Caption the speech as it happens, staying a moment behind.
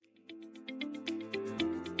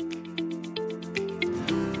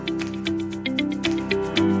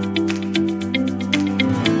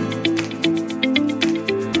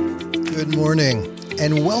morning,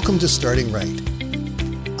 and welcome to Starting Right.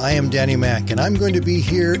 I am Danny Mack, and I'm going to be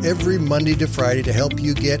here every Monday to Friday to help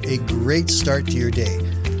you get a great start to your day.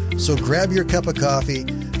 So grab your cup of coffee,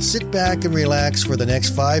 sit back and relax for the next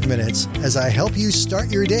 5 minutes as I help you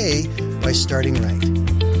start your day by starting right.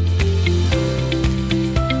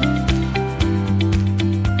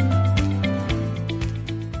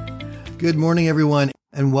 Good morning, everyone,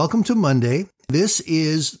 and welcome to Monday. This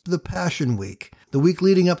is the Passion Week, the week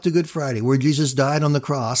leading up to Good Friday, where Jesus died on the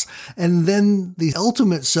cross, and then the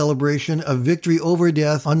ultimate celebration of victory over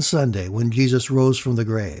death on Sunday, when Jesus rose from the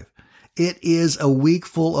grave. It is a week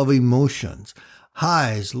full of emotions,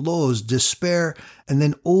 highs, lows, despair, and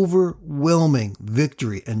then overwhelming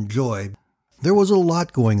victory and joy. There was a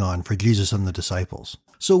lot going on for Jesus and the disciples.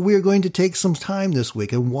 So we are going to take some time this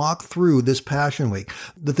week and walk through this Passion Week,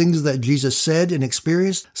 the things that Jesus said and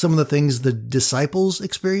experienced, some of the things the disciples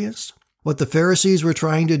experienced, what the Pharisees were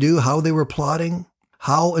trying to do, how they were plotting,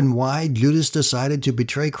 how and why Judas decided to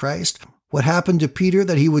betray Christ, what happened to Peter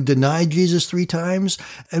that he would deny Jesus 3 times,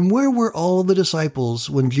 and where were all the disciples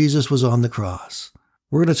when Jesus was on the cross.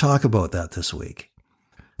 We're going to talk about that this week.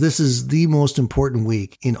 This is the most important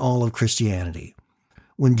week in all of Christianity,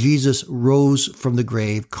 when Jesus rose from the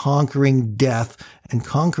grave, conquering death and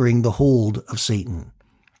conquering the hold of Satan.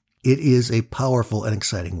 It is a powerful and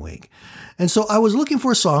exciting week. And so I was looking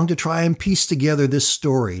for a song to try and piece together this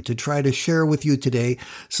story, to try to share with you today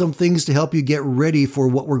some things to help you get ready for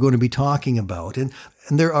what we're going to be talking about. And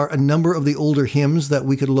there are a number of the older hymns that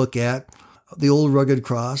we could look at, the Old Rugged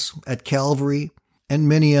Cross, at Calvary, and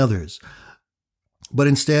many others. But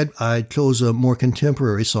instead, I chose a more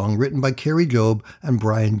contemporary song written by Kari Jobe and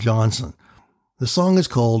Brian Johnson. The song is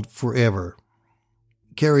called Forever.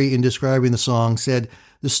 Kari, in describing the song, said,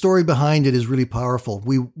 "The story behind it is really powerful.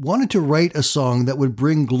 We wanted to write a song that would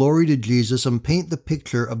bring glory to Jesus and paint the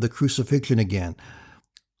picture of the crucifixion again."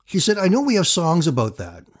 She said, "I know we have songs about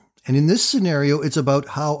that. And in this scenario, it's about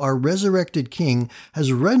how our resurrected King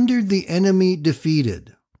has rendered the enemy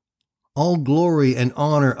defeated. All glory and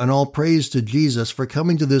honor and all praise to Jesus for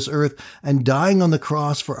coming to this earth and dying on the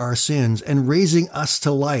cross for our sins and raising us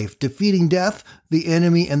to life, defeating death, the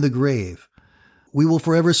enemy, and the grave. We will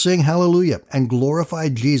forever sing hallelujah and glorify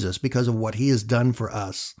Jesus because of what he has done for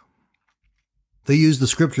us." They use the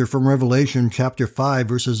scripture from Revelation chapter 5,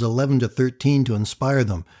 verses 11 to 13 to inspire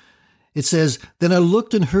them. It says, "Then I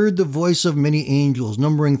looked and heard the voice of many angels,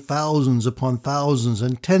 numbering thousands upon thousands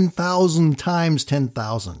and 10,000 times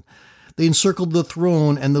 10,000. They encircled the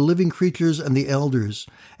throne and the living creatures and the elders,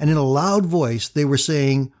 and in a loud voice they were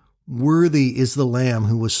saying, 'Worthy is the Lamb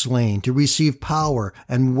who was slain to receive power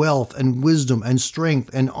and wealth and wisdom and strength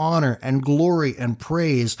and honor and glory and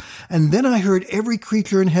praise.' And then I heard every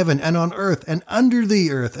creature in heaven and on earth and under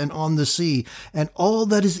the earth and on the sea, and all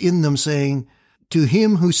that is in them saying, 'To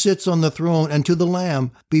him who sits on the throne and to the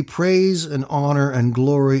Lamb be praise and honor and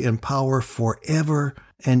glory and power forever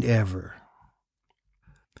and ever.'"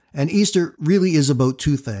 And Easter really is about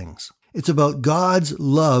 2 things. It's about God's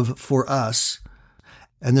love for us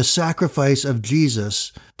and the sacrifice of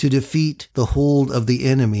Jesus to defeat the hold of the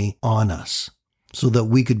enemy on us so that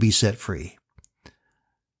we could be set free.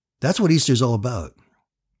 That's what Easter is all about.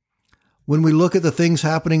 When we look at the things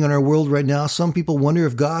happening in our world right now, some people wonder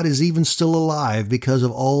if God is even still alive because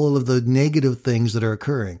of all of the negative things that are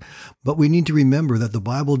occurring. But we need to remember that the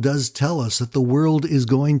Bible does tell us that the world is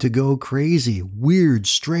going to go crazy. Weird,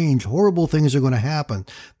 strange, horrible things are going to happen.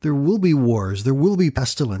 There will be wars. There will be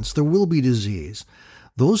pestilence. There will be disease.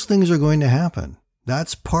 Those things are going to happen.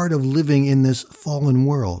 That's part of living in this fallen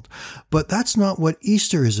world. But that's not what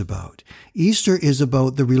Easter is about. Easter is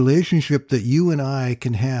about the relationship that you and I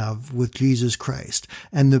can have with Jesus Christ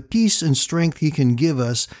and the peace and strength he can give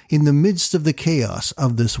us in the midst of the chaos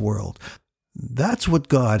of this world. That's what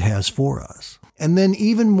God has for us. And then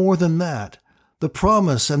even more than that, the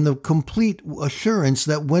promise and the complete assurance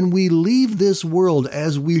that when we leave this world,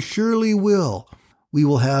 as we surely will, we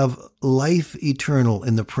will have life eternal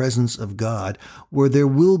in the presence of God, where there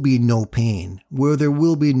will be no pain, where there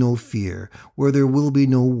will be no fear, where there will be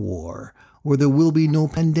no war, where there will be no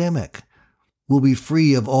pandemic. We'll be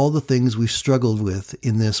free of all the things we've struggled with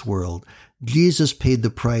in this world. Jesus paid the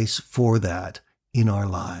price for that in our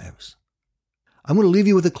lives. I'm going to leave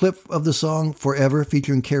you with a clip of the song Forever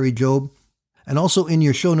featuring Kari Jobe. And also in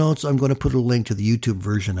your show notes, I'm going to put a link to the YouTube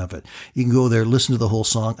version of it. You can go there, listen to the whole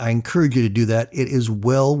song. I encourage you to do that. It is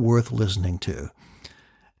well worth listening to.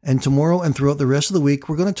 And tomorrow and throughout the rest of the week,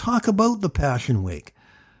 we're going to talk about the Passion Week.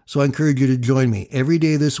 So I encourage you to join me every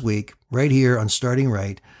day this week, right here on Starting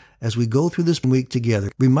Right, as we go through this week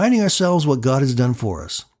together, reminding ourselves what God has done for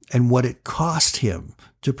us and what it cost him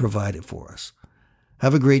to provide it for us.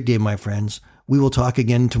 Have a great day, my friends. We will talk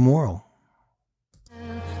again tomorrow.